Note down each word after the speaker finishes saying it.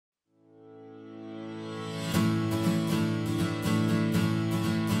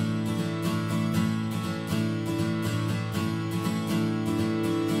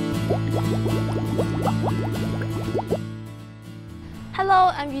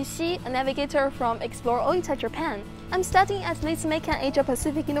Hello, I'm Yuxi, a navigator from Explore Oita, Japan. I'm studying at Niseikan Asia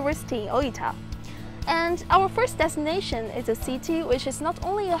Pacific University in Oita. And our first destination is a city which is not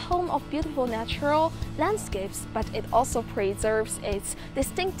only a home of beautiful natural landscapes, but it also preserves its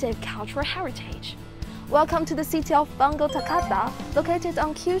distinctive cultural heritage. Welcome to the city of Bungotakada, located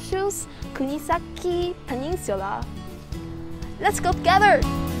on Kyushu's Kunisaki Peninsula. Let's go together!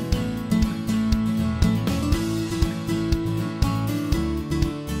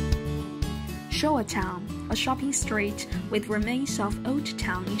 Showa Town, a shopping street with remains of old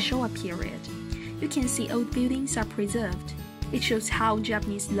town in Showa period. You can see old buildings are preserved. It shows how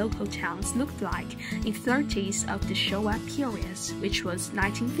Japanese local towns looked like in 30s of the Showa period, which was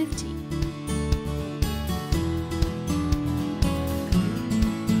 1950.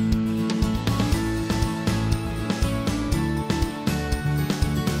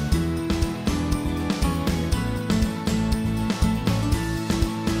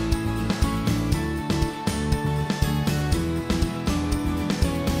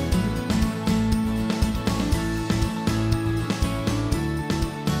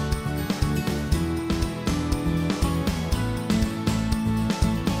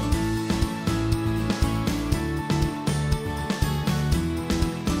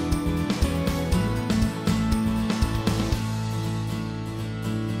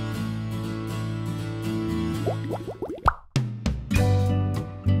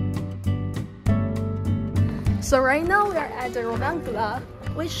 So right now we are at the Romangula,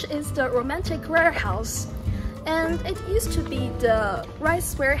 which is the romantic warehouse, and it used to be the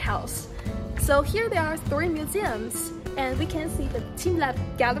rice warehouse. So here there are 3 museums, and we can see the teamLab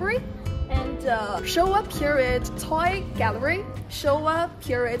gallery and the Showa period toy gallery, Showa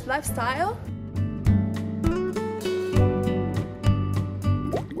period lifestyle.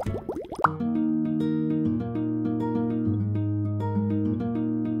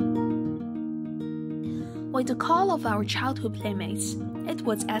 With the call of our childhood playmates, it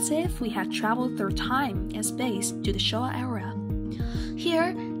was as if we had traveled through time and space to the Showa era.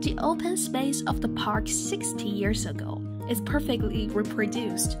 Here, the open space of the park 60 years ago is perfectly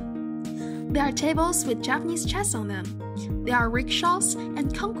reproduced. There are tables with Japanese chess on them. There are rickshaws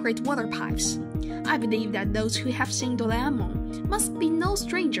and concrete water pipes. I believe that those who have seen Doraemon must be no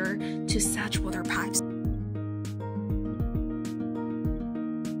stranger to such water pipes.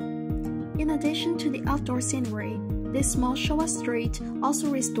 In addition to the outdoor scenery, this small Showa street also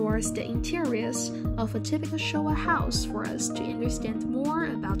restores the interiors of a typical Showa house for us to understand more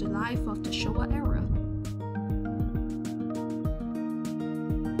about the life of the Showa era.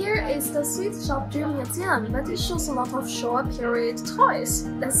 Here is the Sweet Shop Dream Museum, but it shows a lot of Showa period toys.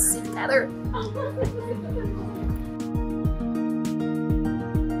 Let's see together.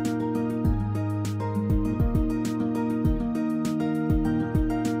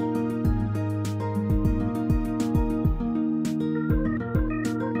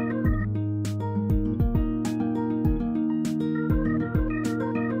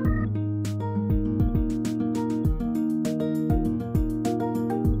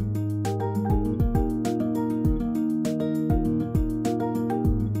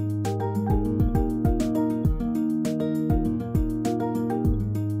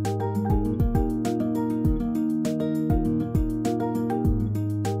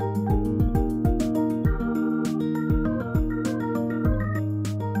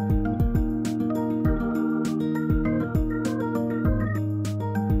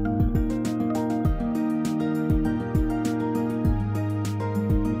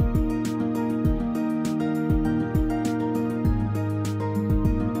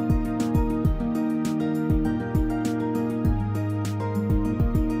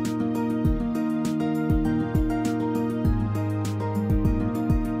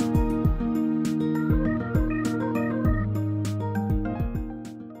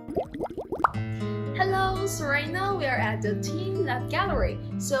 So right now we are at the teamLab gallery.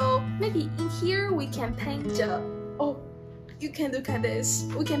 So maybe in here we can paint the, you can look at this.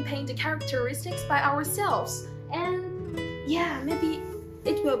 We can paint the characteristics by ourselves. And yeah, maybe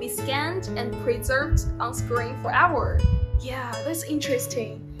it will be scanned and preserved on screen forever. Yeah, that's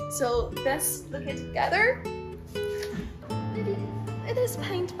interesting. So let's look at it together. Maybe it is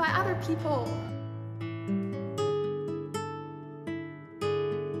painted by other people.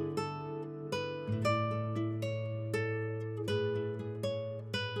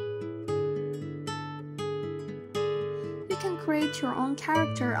 You can create your own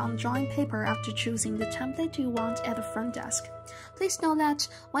character on drawing paper after choosing the template you want at the front desk. Please know that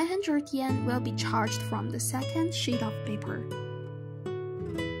 100 yen will be charged from the second sheet of paper.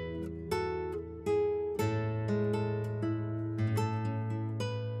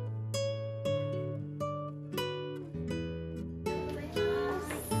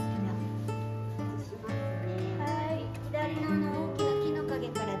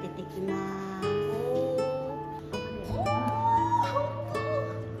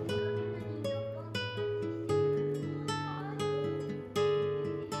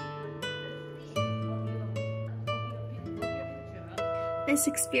 This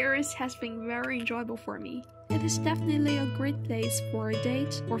experience has been very enjoyable for me. It is definitely a great place for a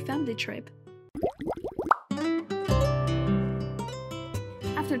date or family trip.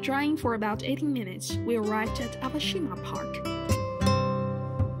 After driving for about 18 minutes, we arrived at Awashima Park.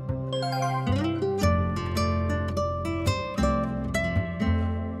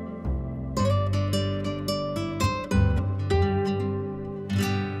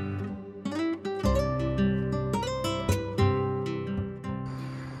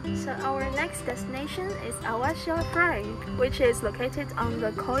 So our next destination is Awashima Shrine, which is located on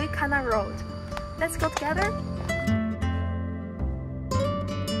the Koikana road. Let's go together.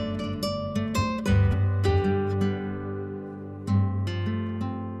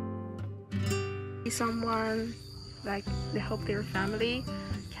 Someone like they hope their family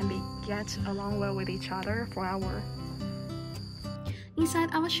can get along well with each other forever. Inside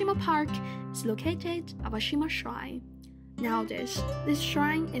Awashima Park is located Awashima Shrine. Nowadays, this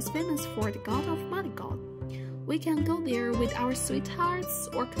shrine is famous for the god of Mother God. We can go there with our sweethearts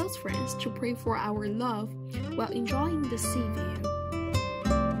or close friends to pray for our love while enjoying the sea view.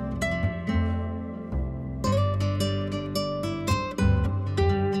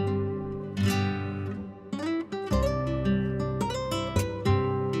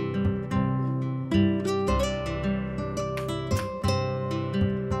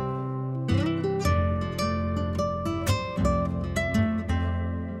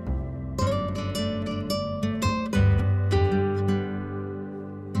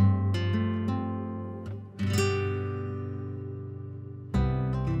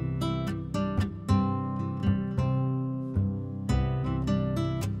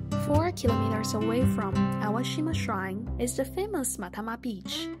 4 kilometers away from Awashima Shrine is the famous Matama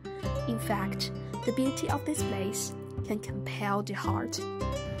Beach. In fact, the beauty of this place can compel the heart.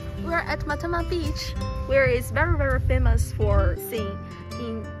 We are at Matama Beach, where it's very famous for seeing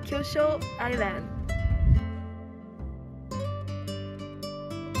in Kyushu Island.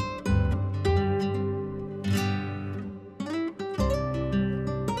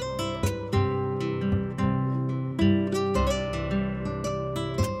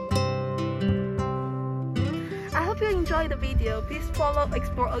 I hope you enjoyed the video. Please follow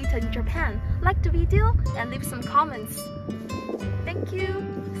Explore Oita in Japan, like the video, and leave some comments. Thank you!